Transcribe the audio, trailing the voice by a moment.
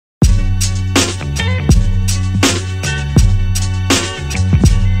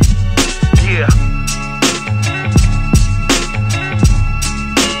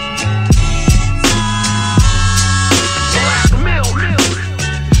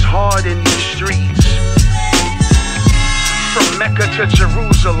to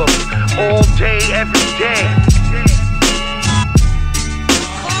Jerusalem, all day, every day.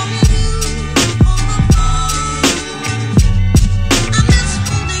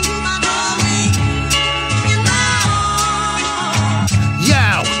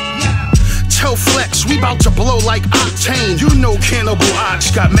 Flex, we bout to blow like octane. You know Cannibal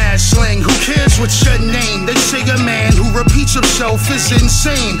Ox got mad slang. Who cares what's your name? They say a man who repeats himself is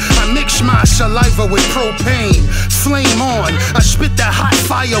insane. I mix my saliva with propane. Flame on, I spit that hot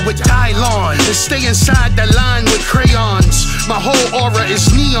fire with Dylon and stay inside the line with crayons. My whole aura is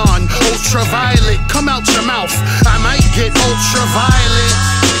neon, ultraviolet. Come out your mouth, I might get ultraviolet.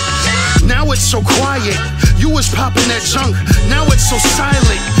 Now it's so quiet, you was popping that junk, now it's so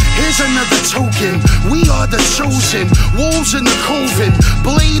silent. Here's another token, we are the chosen, wolves in the coven,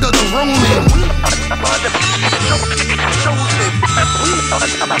 blade of the Roman. We are the chosen,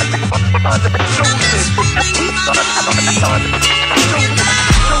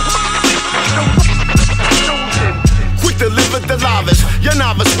 Quick to live at the lavish, your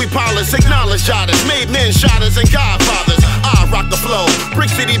novice we polish, acknowledge shotters, made men shotters and godfathers. I rock the flow, Brick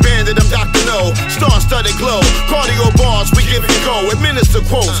City Bandit, I'm Dr. No, star-studded glow, cardio bars, we give and go, administer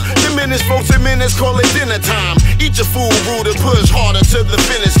quotes, diminish folks in minutes, call it dinner time. Eat your food, rude and push harder to the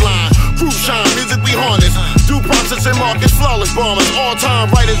finish line. Groove shine, music we harness, due process and markets, flawless bombers, all-time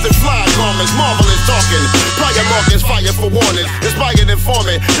writers and fly garments, marvelous talking, prior markets, fire for warning, inspired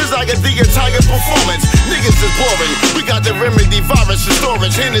informant, desire the entire performance. Niggas is boring, we got the remedy, virus and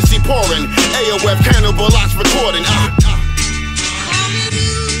storage, Hennessy pouring, AOF Cannibal Ox recording.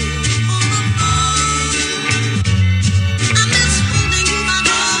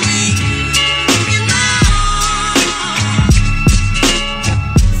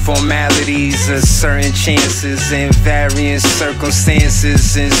 Formalities of certain chances and varying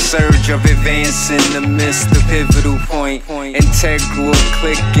circumstances in surge of advancing amidst the pivotal point. Integral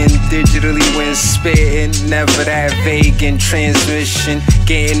clicking digitally when spitting, never that vague in transmission.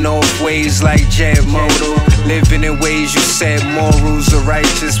 Getting off waves like jet modal, living in ways you set morals, a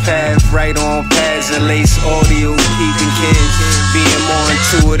righteous path, right on paths and lace audio, peeping kids. Being more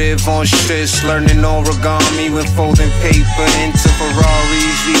intuitive on strips, learning origami when folding paper into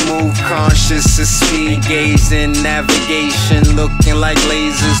Ferraris. We move conscious of speed, gaze in navigation, looking like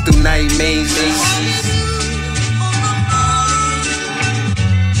lasers through night mazes.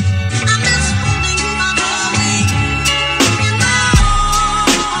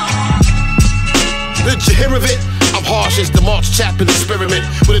 Did you hear of it? I'm harsh as the March Chapman experiment,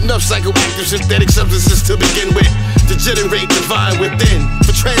 with enough psychoactive synthetic substances to begin with, to generate divine within,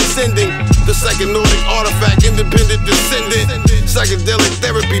 for transcending the psychonautic artifact, independent descendant, psychedelic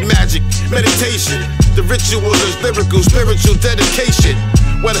therapy, magic, meditation. The ritual is lyrical, spiritual dedication.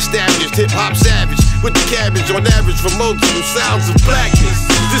 Well established, hip-hop savage, with the cabbage on average for multiple sounds of blackness.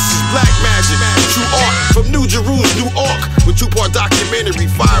 This is black magic, true art from New Jerusalem, New Ark, with two-part documentary,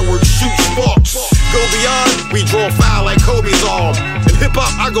 fireworks, shoot sparks. Go beyond, we draw foul like Kobe's arm. In hip-hop,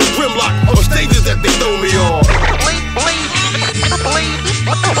 I go grimlock on stages that they throw me on.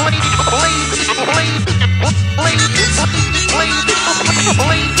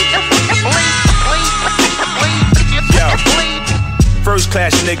 First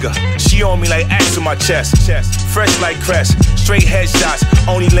class nigga, she on me like axe on my chest. Fresh like crest, straight headshots,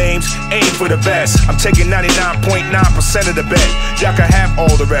 only lames, aim for the best. I'm taking 99.9% of the bet, y'all can have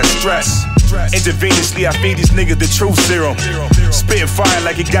all the rest. Stress, intravenously I feed these niggas the truth serum. Spitting fire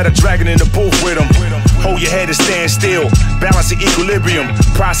like you got a dragon in the booth with them. Hold your head and stand still, balance the equilibrium.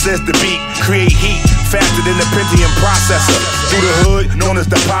 Process the beat, create heat, faster than the Pentium processor. Through the hood, known as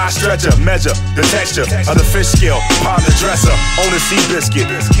the pie stretcher. Measure the texture of the fish scale, palm the dresser. On the sea biscuit,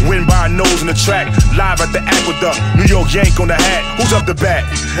 win by a nose in the track. Live at the aqueduct, New York yank on the hat. Who's up the bat?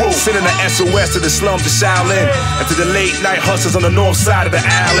 Sending the SOS to the slums of Shaolin, and to the late night hustlers on the north side of the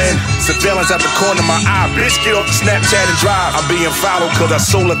island. Surveillance at the corner of my eye. Bitch, get off the Snapchat and drive. I'm being followed cause I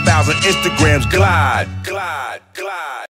sold 1,000 Instagrams. Glide.